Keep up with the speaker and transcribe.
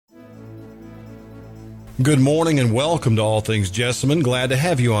Good morning and welcome to All Things Jessamine. Glad to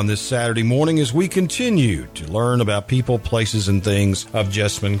have you on this Saturday morning as we continue to learn about people, places, and things of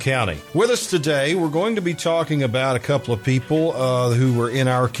Jessamine County. With us today, we're going to be talking about a couple of people who were in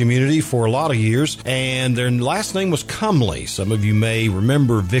our community for a lot of years, and their last name was Comley. Some of you may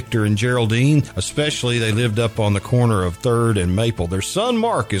remember Victor and Geraldine, especially they lived up on the corner of 3rd and Maple. Their son,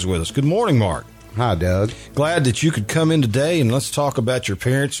 Mark, is with us. Good morning, Mark. Hi, Doug. Glad that you could come in today, and let's talk about your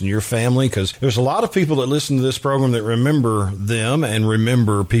parents and your family, because there's a lot of people that listen to this program that remember them and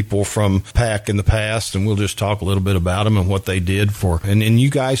remember people from PAC in the past, and we'll just talk a little bit about them and what they did for, and you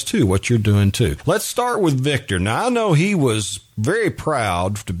guys too, what you're doing too. Let's start with Victor. Now, I know he was very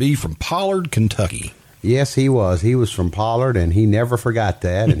proud to be from Pollard, Kentucky. Yes, he was. He was from Pollard, and he never forgot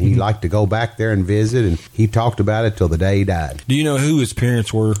that, and he liked to go back there and visit, and he talked about it till the day he died. Do you know who his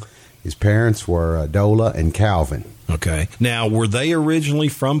parents were? His parents were Dola and Calvin. Okay. Now, were they originally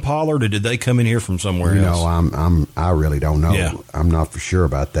from Pollard, or did they come in here from somewhere else? I really don't know. Yeah. I'm not for sure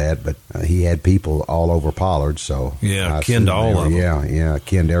about that, but he had people all over Pollard, so yeah, kin to all of them. Yeah,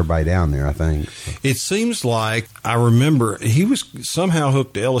 kin to everybody down there, I think. It seems like I remember he was somehow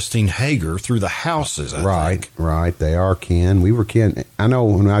hooked to Elistine Hager through the houses. I think. Right. They are kin. We were kin. I know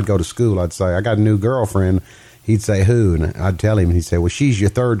when I'd go to school, I'd say, I got a new girlfriend. He'd say, who? And I'd tell him, and he'd say, well, she's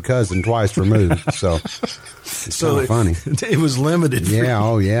your third cousin twice removed. So it's kind of funny. It was limited.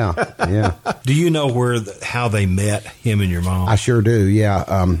 Yeah, yeah. Do you know how they met, him and your mom? I sure do,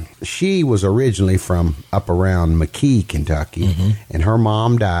 yeah. She was originally from up around McKee, Kentucky, and her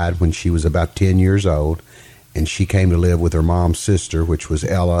mom died when she was about 10 years old, and she came to live with her mom's sister, which was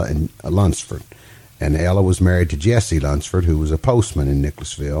Ella and Lunsford. And Ella was married to Jesse Lunsford, who was a postman in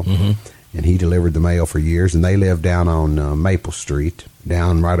Nicholasville. And he delivered the mail for years, and they lived down on Maple Street,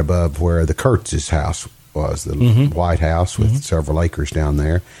 down right above where the Kurtz's house was, the White House with several acres down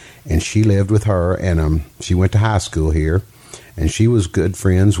there. And she lived with her, and she went to high school here, and she was good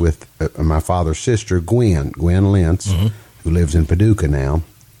friends with my father's sister, Gwen Lentz, who lives in Paducah now.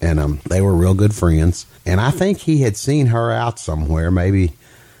 And they were real good friends. And I think he had seen her out somewhere, maybe.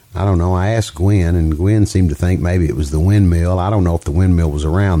 I don't know. I asked Gwen, and Gwen seemed to think maybe it was the windmill. I don't know if the windmill was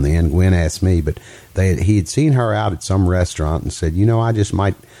around then. Gwen asked me, but he had seen her out at some restaurant and said, I just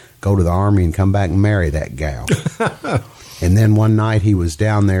might go to the Army and come back and marry that gal. And then one night he was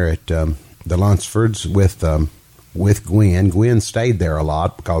down there at the Lunsfords with Gwen. Gwen stayed there a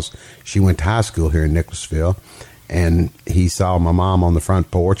lot because she went to high school here in Nicholasville. And he saw my mom on the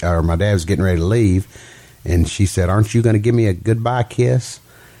front porch, or my dad was getting ready to leave, and she said, aren't you going to give me a goodbye kiss?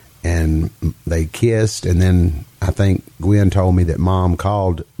 And they kissed, and then I think Gwen told me that Mom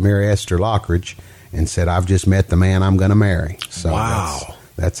called Mary Esther Lockridge and said, I've just met the man I'm going to marry. So wow.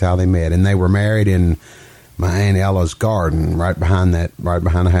 That's how they met. And they were married in my Aunt Ella's garden right behind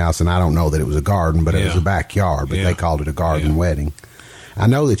the house. And I don't know that it was a garden, but it was a backyard, but they called it a garden wedding. I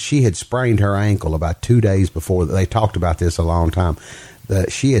know that she had sprained her ankle about 2 days before. They talked about this a long time.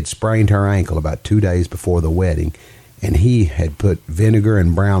 She had sprained her ankle about 2 days before the wedding. And he had put vinegar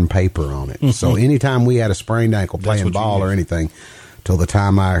and brown paper on it. So anytime we had a sprained ankle playing ball or anything, till the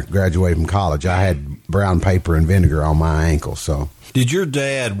time I graduated from college, I had brown paper and vinegar on my ankle. So, did your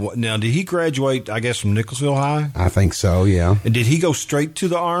dad, did he graduate, I guess, from Nicholasville High? I think so, yeah. And did he go straight to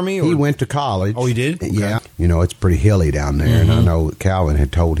the Army? Or? He went to college. Oh, he did? Okay. Yeah. It's pretty hilly down there. And I know Calvin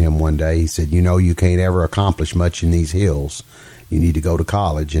had told him one day, he said, you can't ever accomplish much in these hills. You need to go to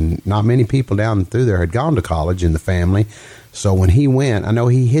college. And not many people down through there had gone to college in the family. So when he went, I know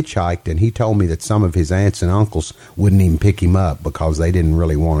he hitchhiked, and he told me that some of his aunts and uncles wouldn't even pick him up because they didn't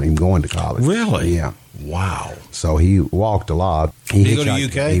really want him going to college. Really? Yeah. Wow. So he walked a lot. Did he go to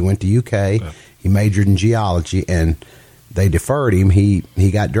UK? He went to UK. Okay. He majored in geology, and they deferred him.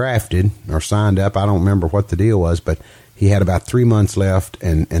 He got drafted or signed up. I don't remember what the deal was, but he had about 3 months left,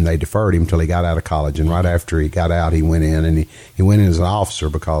 and they deferred him till he got out of college. And right after he got out, he went in, and he went in as an officer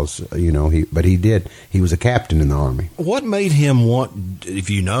because, he was a captain in the Army. What made him what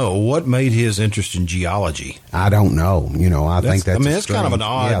made his interest in geology? I don't know. That's kind of an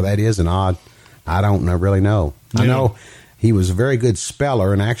odd. Yeah, that is an odd. I don't really know. I know he was a very good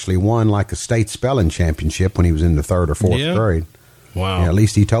speller and actually won like a state spelling championship when he was in the 3rd or 4th grade. Wow. Yeah, at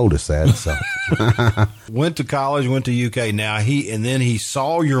least he told us that. So went to college, went to UK. Now then he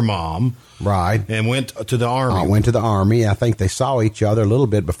saw your mom. Right. And went to the Army. Went to the Army. I think they saw each other a little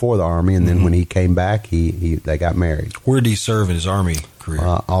bit before the Army, and then when he came back, they got married. Where did he serve in his Army career?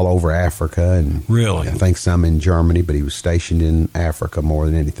 All over Africa. And really? I think some in Germany, but he was stationed in Africa more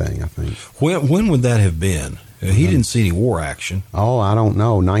than anything, I think. When would that have been? He didn't see any war action. Oh, I don't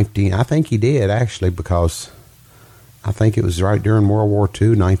know. I think he did, actually, because I think it was right during World War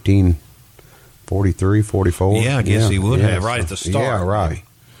II, 19 43, 44. Yeah, I guess he would have, right at the start. Yeah, right. Maybe.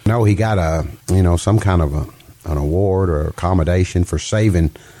 No, he got some kind of an award or accommodation for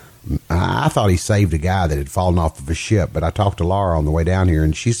saving. I thought he saved a guy that had fallen off of a ship, but I talked to Laura on the way down here,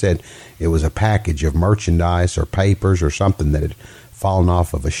 and she said it was a package of merchandise or papers or something that had fallen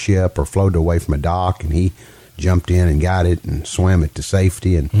off of a ship or floated away from a dock, and he jumped in and got it and swam it to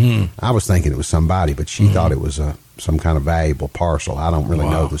safety. And I was thinking it was somebody, but she thought it was some kind of valuable parcel. I don't really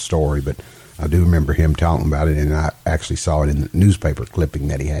know the story, but I do remember him talking about it, and I actually saw it in the newspaper clipping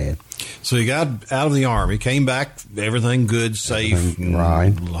that he had. So he got out of the Army, came back, everything good, safe,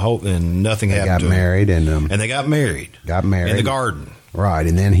 right, and nothing happened to him. And they got married. Got married. In the garden. Right,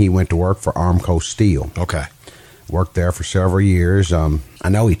 and then he went to work for Armco Steel. Okay. Worked there for several years. I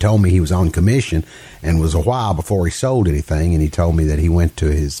know he told me he was on commission, and it was a while before he sold anything, and he told me that he went to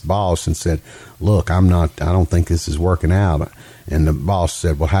his boss and said, look, I don't think this is working out. And the boss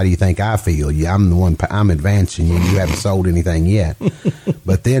said, well, how do you think I feel? I'm the one, I'm advancing you. You haven't sold anything yet.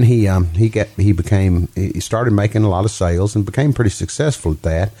 But then he started making a lot of sales and became pretty successful at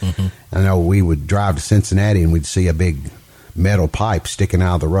that. Mm-hmm. I know we would drive to Cincinnati and we'd see a big metal pipe sticking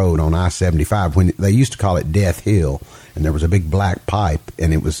out of the road on I-75 when they used to call it Death Hill, and there was a big black pipe,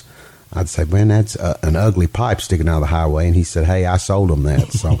 and it was, I'd say, man, that's an ugly pipe sticking out of the highway, and he said, hey, I sold him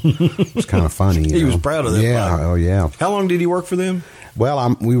that, so it was kind of funny. He was proud of that pipe. Oh, yeah. How long did he work for them?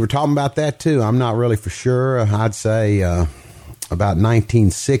 Well, we were talking about that, too. I'm not really for sure. I'd say about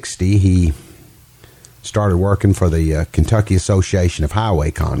 1960, he started working for the Kentucky Association of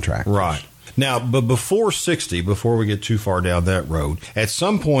Highway Contractors. Right. Now, but before 60, before we get too far down that road, at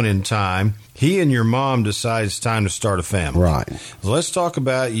some point in time, he and your mom decide it's time to start a family. Right. So let's talk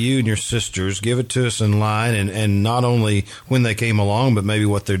about you and your sisters. Give it to us in line, and not only when they came along, but maybe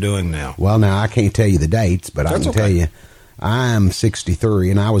what they're doing now. Well, now, I can't tell you the dates, but I can tell you I'm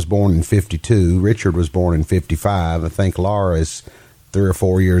 63, and I was born in 52. Richard was born in 55. I think Laura is 3 or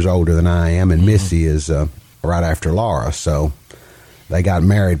 4 years older than I am, and Missy is right after Laura, so they got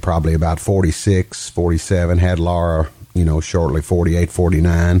married probably about 46, 47, had Laura, shortly 48,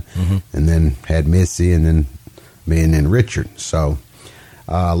 49, and then had Missy, and then me, and then Richard. So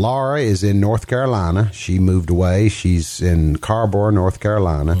Laura is in North Carolina. She moved away. She's in Carborough, North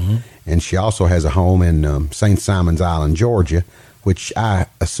Carolina, and she also has a home in St. Simon's Island, Georgia, which I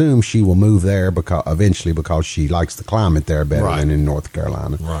assume she will move there eventually because she likes the climate there better than in North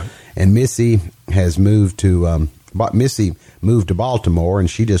Carolina. Right. And Missy has moved to Missy moved to Baltimore, and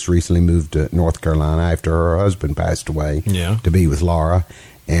she just recently moved to North Carolina after her husband passed away to be with Laura.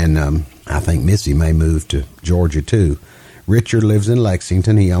 And I think Missy may move to Georgia, too. Richard lives in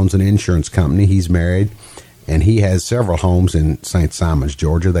Lexington. He owns an insurance company. He's married, and he has several homes in St. Simon's,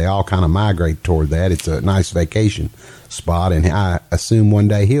 Georgia. They all kind of migrate toward that. It's a nice vacation spot, and I assume one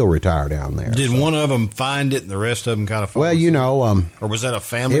day he'll retire down there. Did one of them find it and the rest of them kind of fall Well, or was that a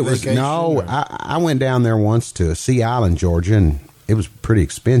family vacation? No, I went down there once to Sea Island, Georgia, and it was pretty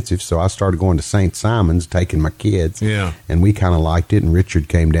expensive, so I started going to St. Simon's, taking my kids. Yeah. And we kind of liked it, and Richard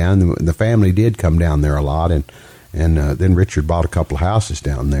came down. The family did come down there a lot, and then Richard bought a couple of houses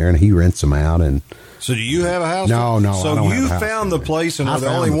down there, and he rents them out. And so do you have a house? No, so I don't you have a house found the place and are the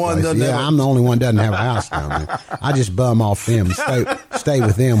only one doesn't have I'm the only one doesn't have a house down there. I just bum off them and stay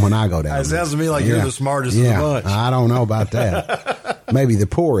with them when I go down there. It sounds to me like you're the smartest of the bunch. I don't know about that. Maybe the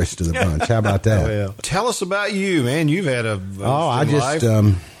poorest of the bunch. How about that? Oh, yeah. Tell us about you, man. You've had a life.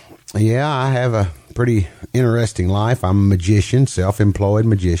 I have a pretty interesting life. I'm a magician, self-employed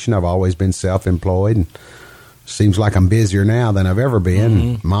magician. I've always been self-employed, and seems like I'm busier now than I've ever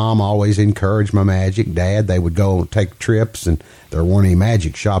been. Mom always encouraged my magic. Dad, they would go take trips, and there weren't any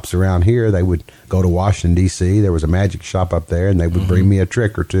magic shops around here. They would go to Washington, D.C. There was a magic shop up there, and they would bring me a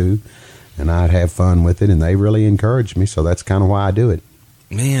trick or two, and I'd have fun with it, and they really encouraged me, so that's kind of why I do it.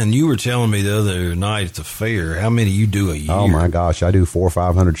 Man, you were telling me the other night at the fair how many you do a year. Oh, my gosh. I do 400 or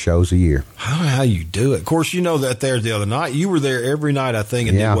 500 shows a year. How you do it? Of course, you know that there the other night. You were there every night, I think,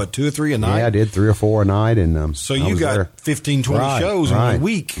 and did, what, 2 or 3 a night? Yeah, I did 3 or 4 a night. And so you got there 15, 20 shows in a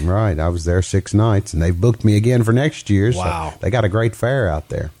week. Right. I was there 6 nights, and they've booked me again for next year. Wow. So they got a great fair out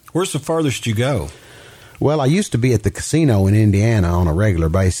there. Where's the farthest you go? Well, I used to be at the casino in Indiana on a regular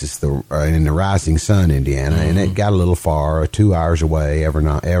basis, in the Rising Sun, Indiana, and it got a little far, 2 hours away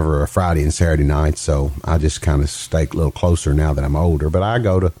every Friday and Saturday night, so I just kind of stay a little closer now that I'm older. But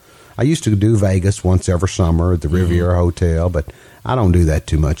I used to do Vegas once every summer at the Riviera Hotel, but I don't do that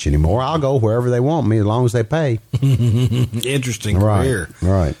too much anymore. I'll go wherever they want me as long as they pay. Interesting career.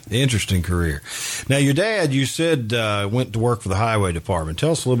 Right. Interesting career. Now, your dad, you said, went to work for the highway department.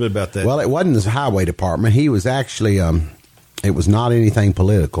 Tell us a little bit about that. Well, it wasn't the highway department. He was actually It was not anything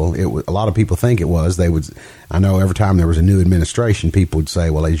political. It was, a lot of people think it was. I know every time there was a new administration, people would say,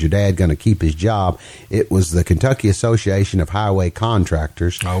 well, is your dad going to keep his job? It was the Kentucky Association of Highway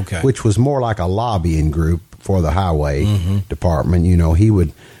Contractors, which was more like a lobbying group for the highway department. You know, he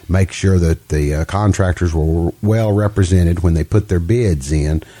would make sure that the contractors were well represented when they put their bids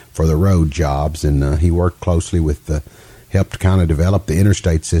in for the road jobs, and he worked closely with helped kind of develop the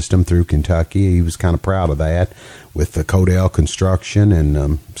interstate system through Kentucky. He was kind of proud of that, with the Codell Construction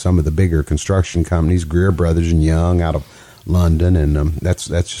and some of the bigger construction companies, Greer Brothers and Young out of London, and that's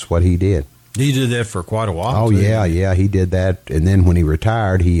just what he did. He did that for quite a while. Oh, yeah, he did that. And then when he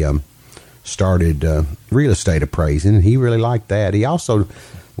retired, he started real estate appraising. He really liked that. He also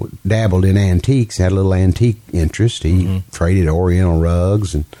dabbled in antiques, had a little antique interest. He traded Oriental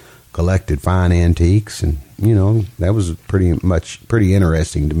rugs and collected fine antiques, and you know, that was pretty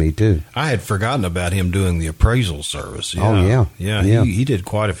interesting to me too. I had forgotten about him doing the appraisal service. Yeah. Oh yeah. He did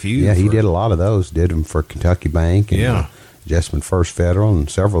quite a few. Yeah, he did a lot of those. Did them for Kentucky Bank and Jessamine First Federal and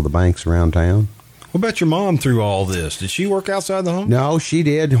several of the banks around town. What about your mom through all this? Did she work outside the home? No, she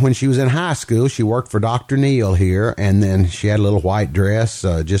did. When she was in high school, she worked for Dr. Neal here, and then she had a little white dress,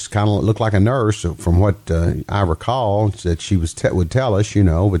 just kind of looked like a nurse, from what I recall, that she would tell us, you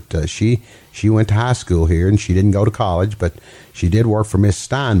know, but she went to high school here, and she didn't go to college, but she did work for Miss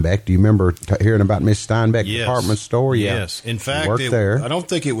Steinbeck. Do you remember hearing about Miss Steinbeck department store? Yes. In fact, there. I don't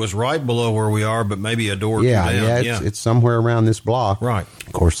think it was right below where we are, but maybe a door or two down. Yeah, it's somewhere around this block. Right.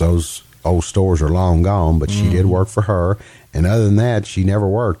 Of course, those old stores are long gone, but she did work for her. And other than that, she never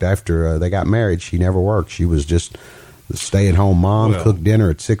worked. After they got married, she never worked. She was just the stay-at-home mom, cooked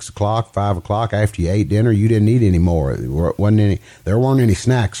dinner at 6 o'clock, 5 o'clock. After you ate dinner, you didn't eat any more. There weren't any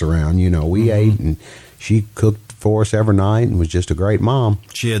snacks around. You know, we ate, and she cooked for us every night and was just a great mom.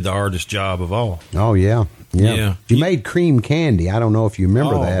 She had the hardest job of all. Oh, yeah. She made cream candy. I don't know if you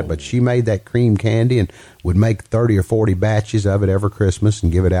remember that, but she made that cream candy and would make 30 or 40 batches of it every Christmas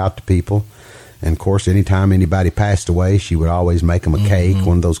and give it out to people. And, of course, anytime anybody passed away, she would always make them a cake,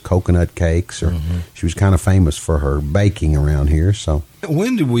 one of those coconut cakes. Or she was kind of famous for her baking around here. So,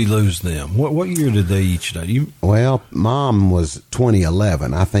 when did we lose them? What year did they each die? Well, Mom was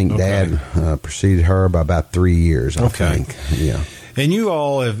 2011. I think Dad preceded her by about 3 years, I think. Yeah. And you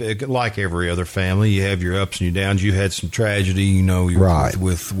all have, like every other family, you have your ups and your downs. You had some tragedy, you know,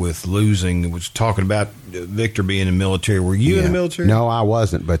 with losing. It was talking about Victor being in the military. Were you in the military? No, I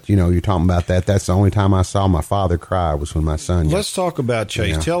wasn't. But, you know, you're talking about that. That's the only time I saw my father cry was when my son. Let's talk about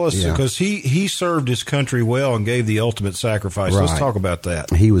Chase. Tell us, because he served his country well and gave the ultimate sacrifice. Let's talk about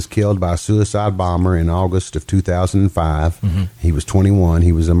that. He was killed by a suicide bomber in August of 2005. He was 21.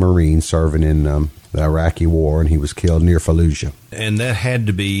 He was a Marine serving in the Iraqi war, and he was killed near Fallujah. And that had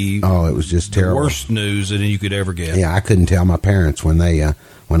to be it was just terrible. The worst news that you could ever get. Yeah, I couldn't tell my parents when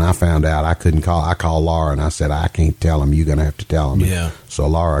I found out. I couldn't call. I called Laura, and I said, I can't tell them. You're going to have to tell them. Yeah. So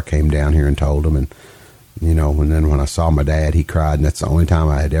Laura came down here and told them, and, you know, and then when I saw my dad, he cried, and that's the only time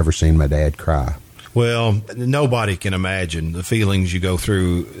I had ever seen my dad cry. Well, nobody can imagine the feelings you go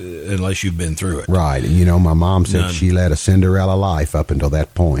through unless you've been through it. Right. And, you know, my mom said she led a Cinderella life up until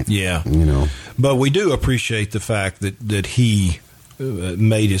that point. Yeah. You know. But we do appreciate the fact that he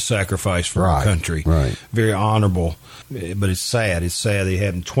made his sacrifice for our country. Right. Very honorable. But it's sad. It's sad that he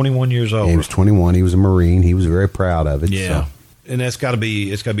happened 21 years old. He was 21. He was a Marine. He was very proud of it. Yeah. So. And it's got to be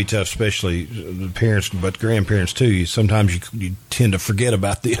tough, especially the parents, but grandparents too. Sometimes you tend to forget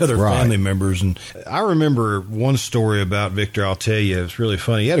about the other family members. And I remember one story about Victor. I'll tell you, it's really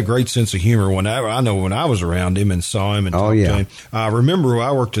funny. He had a great sense of humor. When I was around him and saw him and talked to him. I remember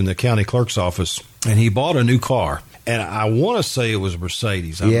I worked in the county clerk's office, and he bought a new car. And I want to say it was a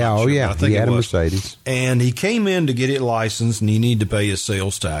Mercedes. I'm not sure, I think he had a Mercedes. And he came in to get it licensed, and he needed to pay his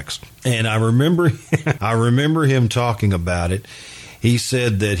sales tax. And I remember him talking about it. He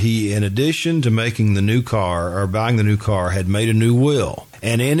said that he, in addition to making the new car or buying the new car, had made a new will.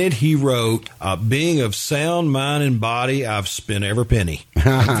 And in it, he wrote, being of sound mind and body, I've spent every penny.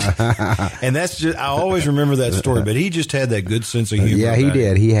 And that's just, I always remember that story. But he just had that good sense of humor. Yeah, he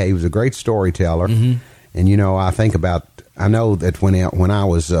did. He was a great storyteller. And, you know, I know that when I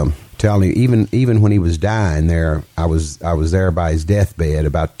was telling him, even when he was dying there, I was there by his deathbed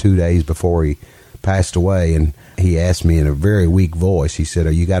about 2 days before he passed away. And he asked me in a very weak voice, he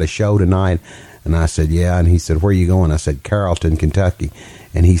said, you got a show tonight? And I said, yeah. And he said, where are you going? I said, Carrollton, Kentucky.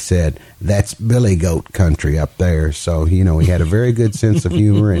 And he said, that's Billy Goat country up there. So, you know, he had a very good sense of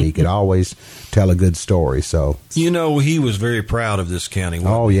humor, and he could always tell a good story. So, you know, he was very proud of this county.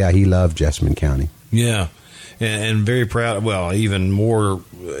 Oh, yeah, he loved Jessamine County. Yeah. and very proud. Well, even more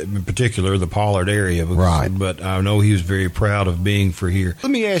in particular, the Pollard area. Right. But I know he was very proud of being for here.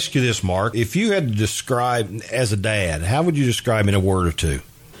 Let me ask you this, Mark. If you had to describe as a dad, how would you describe him in a word or two?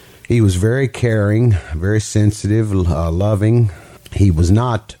 He was very caring, very sensitive, loving. He was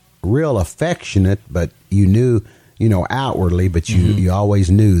not real affectionate, but you knew, outwardly, but you always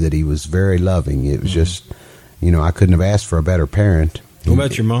knew that he was very loving. It was just, I couldn't have asked for a better parent. What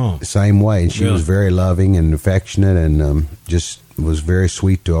about your mom? Same way. And she was very loving and affectionate and just was very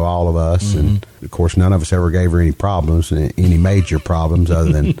sweet to all of us. And, of course, none of us ever gave her any problems, any major problems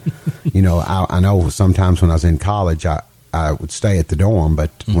other than, I know sometimes when I was in college, I would stay at the dorm, but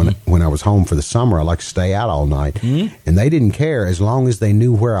when I was home for the summer, I liked to stay out all night. And they didn't care as long as they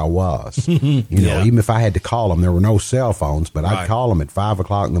knew where I was. Even if I had to call them, there were no cell phones, but I'd call them at 5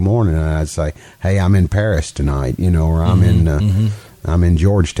 o'clock in the morning and I'd say, "Hey, I'm in Paris tonight," or I'm in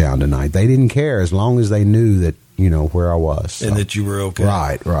Georgetown tonight. They didn't care as long as they knew that, where I was. So. And that you were okay.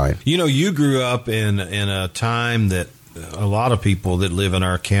 Right. You grew up in a time that a lot of people that live in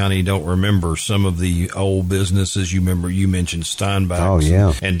our county don't remember some of the old businesses. You mentioned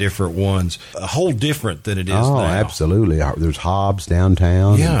Steinbach's and different ones. A whole different than it is now. Oh, absolutely. There's Hobbs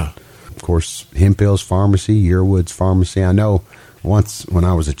downtown. Yeah. And, of course, Hemphill's Pharmacy, Yearwood's Pharmacy. I know once when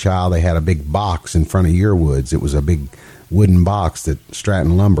I was a child, they had a big box in front of Yearwood's. It was a big wooden box that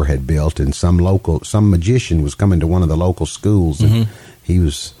Stratton Lumber had built, and some magician was coming to one of the local schools, and he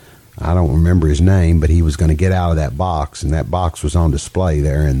was, I don't remember his name, but he was going to get out of that box, and that box was on display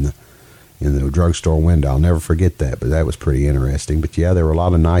there in the drugstore window. I'll never forget that, but that was pretty interesting. But yeah, there were a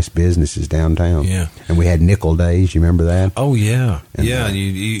lot of nice businesses downtown. Yeah, and we had nickel days. You remember that? Oh yeah, and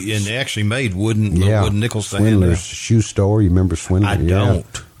and they actually made wooden nickel stands. Swindler's shoe store. You remember Swindler? I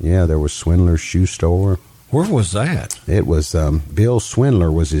don't. Yeah, there was Swindler's shoe store. Where was that? It was Bill Swindler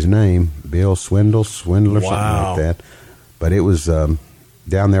was his name. Bill Swindler, something like that. But it was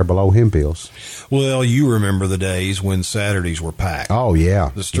down there below Hemphill's. Well, you remember the days when Saturdays were packed. Oh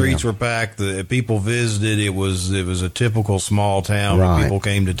yeah, the streets were packed. The people visited. It was a typical small town. Right. People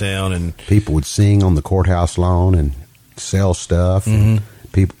came to town and people would sing on the courthouse lawn and sell stuff. And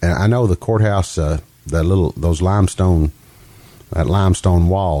people, and I know the courthouse, that limestone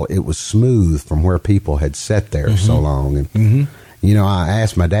wall, it was smooth from where people had sat there so long. And, I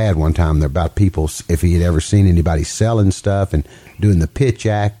asked my dad one time about people, if he had ever seen anybody selling stuff and doing the pitch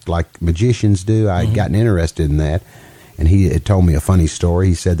act like magicians do. I had gotten interested in that. And he had told me a funny story.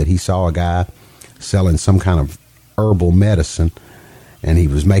 He said that he saw a guy selling some kind of herbal medicine, and he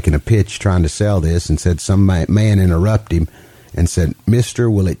was making a pitch trying to sell this, and said some man interrupted him and said, "Mister,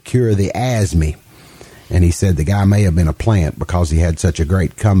 will it cure the asthma?" And he said the guy may have been a plant because he had such a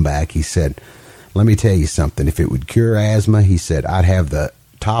great comeback. He said, "Let me tell you something. If it would cure asthma," he said, "I'd have the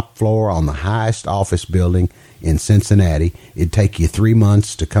top floor on the highest office building in Cincinnati. It'd take you 3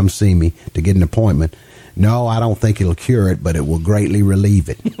 months to come see me to get an appointment. No, I don't think it'll cure it, but it will greatly relieve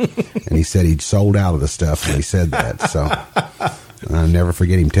it." And he said he'd sold out of the stuff when he said that. So I'll never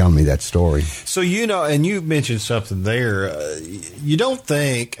forget him telling me that story. So, and you mentioned something there. You don't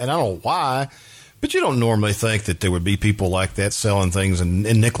think, and I don't know why, but you don't normally think that there would be people like that selling things in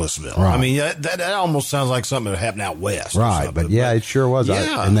Nicholasville. Right. I mean, that almost sounds like something that happened out west. Right, but yeah, it sure was.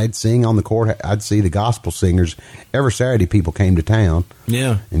 Yeah. And they'd sing on the court. I'd see the gospel singers. Every Saturday people came to town.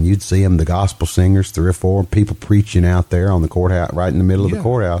 Yeah. And you'd see them, the gospel singers, 3 or 4 people preaching out there on the courthouse, right in the middle of the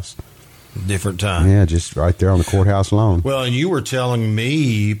courthouse. Different time. Yeah, just right there on the courthouse lawn. Well, and you were telling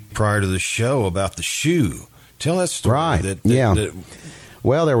me prior to the show about the shoe. Tell that story. Right,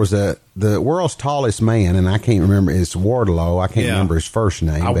 well, there was the world's tallest man, and I can't remember, it's Wardlow. I can't remember his first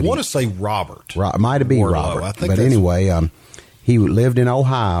name. I want to say Robert. It might have been Wardlow. Robert. I think but anyway, he lived in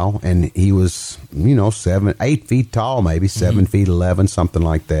Ohio, and he was, 8 feet tall, maybe 7 feet 11, something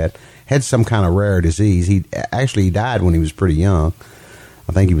like that. Had some kind of rare disease. He died when he was pretty young.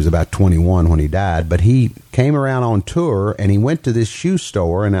 I think he was about 21 when he died. But he came around on tour, and he went to this shoe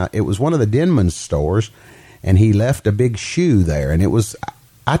store, and it was one of the Denman's stores. And he left a big shoe there, and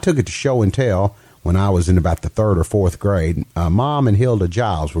I took it to show and tell when I was in about the 3rd or 4th grade. Mom and Hilda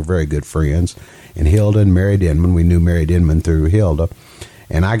Giles were very good friends, and Hilda and Mary Denman, we knew Mary Denman through Hilda,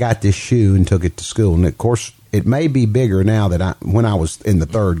 and I got this shoe and took it to school. And of course, it may be bigger now than when I was in the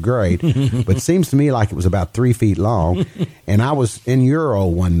 3rd grade, but it seems to me like it was about 3 feet long. And I was in Euro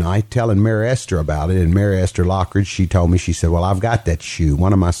one night telling Mary Esther about it, and Mary Esther Lockridge, she told me, she said, "Well, I've got that shoe.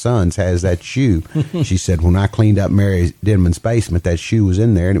 One of my sons has that shoe." She said, "When I cleaned up Mary Denman's basement, that shoe was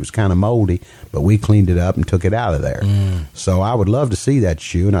in there, and it was kind of moldy, but we cleaned it up and took it out of there." So I would love to see that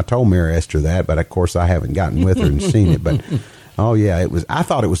shoe, and I told Mary Esther that, but of course I haven't gotten with her and seen it. But oh yeah, it was. I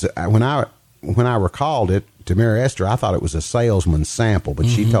thought it was when I recalled it to Mary Esther, I thought it was a salesman's sample, but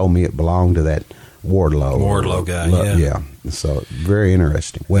she told me it belonged to that Wardlow guy. Yeah. So very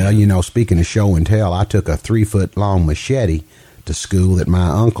interesting. Well, speaking of show and tell, I took a 3-foot long machete to school that my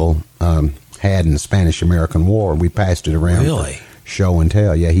uncle had in the Spanish-American War. We passed it around. Really? For show and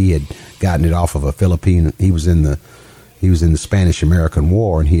tell. Yeah, he had gotten it off of a Philippine. He was in the Spanish-American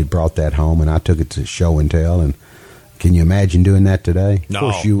War, and he had brought that home, and I took it to show and tell. And can you imagine doing that today? No,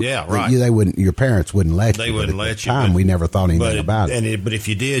 of course right. They wouldn't. Your parents wouldn't let you. They wouldn't let you. At the time, we never thought anything about it. But if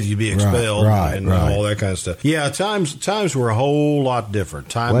you did, you'd be expelled, and all that kind of stuff. Yeah, times were a whole lot different.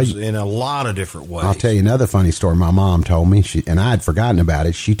 Times in a lot of different ways. I'll tell you another funny story. My mom told me, and I had forgotten about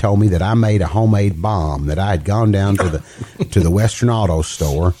it. She told me that I made a homemade bomb. That I had gone down to the Western Auto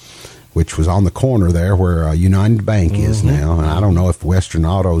Store, which was on the corner there where United Bank is now. And I don't know if Western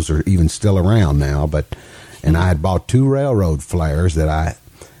Autos are even still around now, and I had bought 2 railroad flares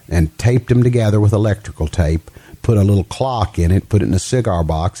and taped them together with electrical tape, put a little clock in it, put it in a cigar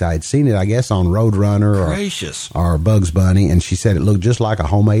box. I had seen it, I guess, on Roadrunner or Bugs Bunny, and she said it looked just like a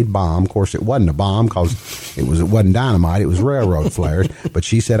homemade bomb. Of course, it wasn't a bomb because it wasn't dynamite. It was railroad flares. But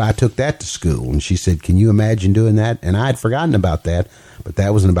she said, I took that to school. And she said, can you imagine doing that? And I had forgotten about that. But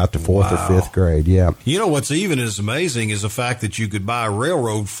that was in about the 4th or 5th grade, yeah. You know what's even as amazing is the fact that you could buy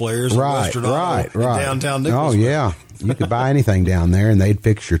railroad flares at Western Auto in downtown Nicholasville. Oh, yeah. You could buy anything down there, and they'd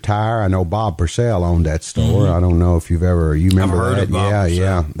fix your tire. I know Bob Purcell owned that store. I don't know if you remember I've heard that. Of Bob Purcell.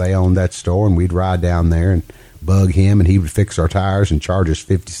 Yeah. They owned that store, and we'd ride down there and bug him, and he would fix our tires and charge us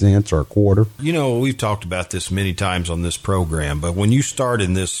 50 cents or a quarter. We've talked about this many times on this program, but when you start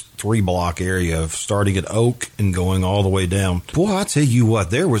in this 3-block area of starting at Oak and going all the way down, boy, I tell you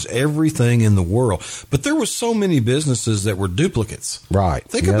what, there was everything in the world. But there was so many businesses that were duplicates. Right.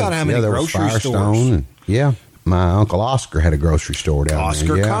 Think about how many grocery stores. My Uncle Oscar had a grocery store down there.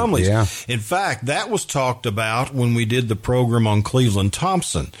 Oscar Comley's. Yeah. In fact, that was talked about when we did the program on Cleveland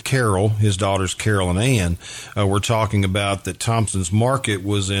Thompson. Carol, his daughters Carol and Ann, were talking about that Thompson's Market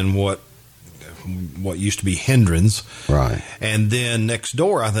was in what used to be Hendren's. Right. And then next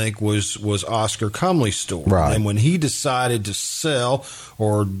door, I think, was Oscar Comley's store. Right. And when he decided to sell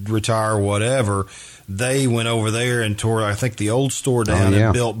or retire or whatever, they went over there and tore, I think, the old store down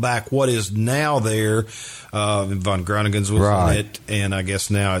and built back what is now there. Von Groningen's was in it, and I guess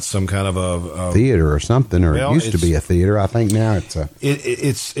now it's some kind of a theater or something, or it used to be a theater. I think now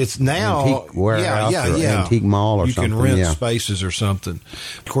it's it's now antique warehouse or antique mall or something. You can rent spaces or something.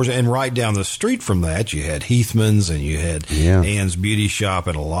 Of course, and right down the street from that, you had Heathman's and you had Ann's Beauty Shop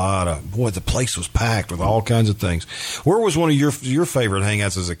and a lot of the place was packed with all kinds of things. Where was one of your favorite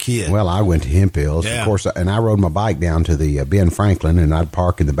hangouts as a kid? Well, I went to Hemp Hills, of course, and I rode my bike down to the Ben Franklin, and I'd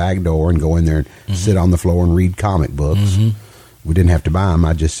park in the back door and go in there and sit on the floor and read comic books. We didn't have to buy them.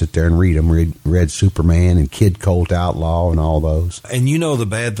 I'd just sit there and read them. Read Superman and Kid Colt Outlaw and all those. And the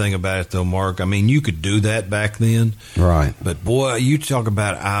bad thing about it, though, Mark, I mean, you could do that back then. Right. But, boy, you talk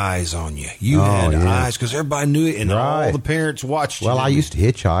about eyes on you. You had eyes because everybody knew it, and all the parents watched you. Well, I used to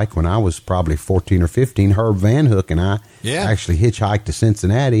hitchhike when I was probably 14 or 15. Herb Van Hook and I actually hitchhiked to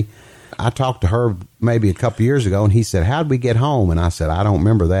Cincinnati. I talked to Herb maybe a couple years ago, and he said, how'd we get home? And I said, I don't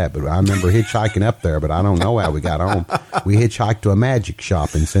remember that, but I remember hitchhiking up there, but I don't know how we got home. We hitchhiked to a magic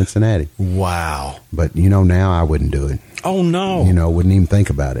shop in Cincinnati. Wow. But, now I wouldn't do it. Oh, no. Wouldn't even think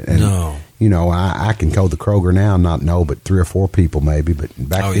about it. And, I can go to the Kroger now and not know but 3 or 4 people maybe, but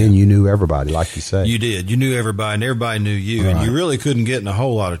back then you knew everybody, like you say. You did. You knew everybody, and everybody knew you, and you really couldn't get in a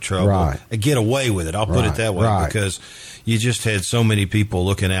whole lot of trouble. Right. Get away with it. I'll put it that way, because you just had so many people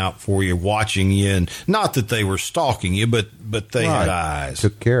looking out for you, watching you, and not that they were stalking you, but they had eyes.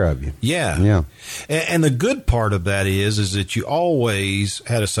 Took care of you. Yeah. And the good part of that is that you always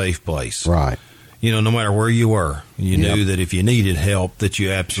had a safe place. Right. No matter where you were, you knew that if you needed help, that you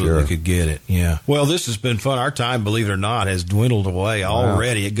absolutely could get it. Yeah. Well, this has been fun. Our time, believe it or not, has dwindled away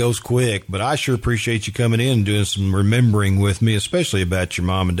already. It goes quick, but I sure appreciate you coming in and doing some remembering with me, especially about your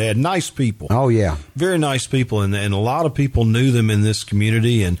mom and dad. Nice people. Oh, yeah. Very nice people, and a lot of people knew them in this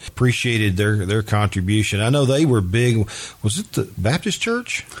community and appreciated their contribution. I know they were big. Was it the Baptist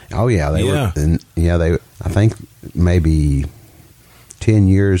church? Oh, yeah. They were. And, I think maybe 10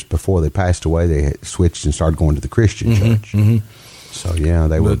 years before they passed away, they had switched and started going to the Christian church. So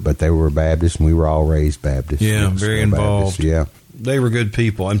they were Baptist, and we were all raised Baptist. Yeah, very involved. Baptist, yeah. They were good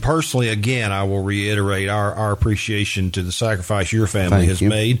people. And personally, again, I will reiterate our appreciation to the sacrifice your family has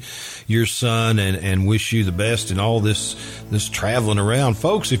made, your son, and wish you the best in all this traveling around.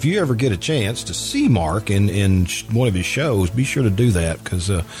 Folks, if you ever get a chance to see Mark in one of his shows, be sure to do that, because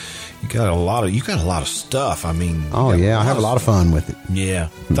You got a lot of stuff. I mean, oh yeah, I have a lot of fun with it. Yeah.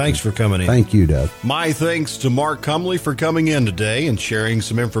 Thanks for coming in. Thank you, Doug. My thanks to Mark Comley for coming in today and sharing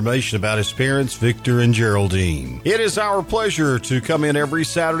some information about his parents, Victor and Geraldine. It is our pleasure to come in every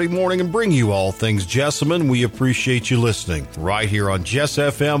Saturday morning and bring you all things Jessamine. We appreciate you listening right here on Jess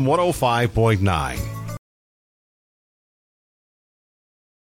FM 105.9.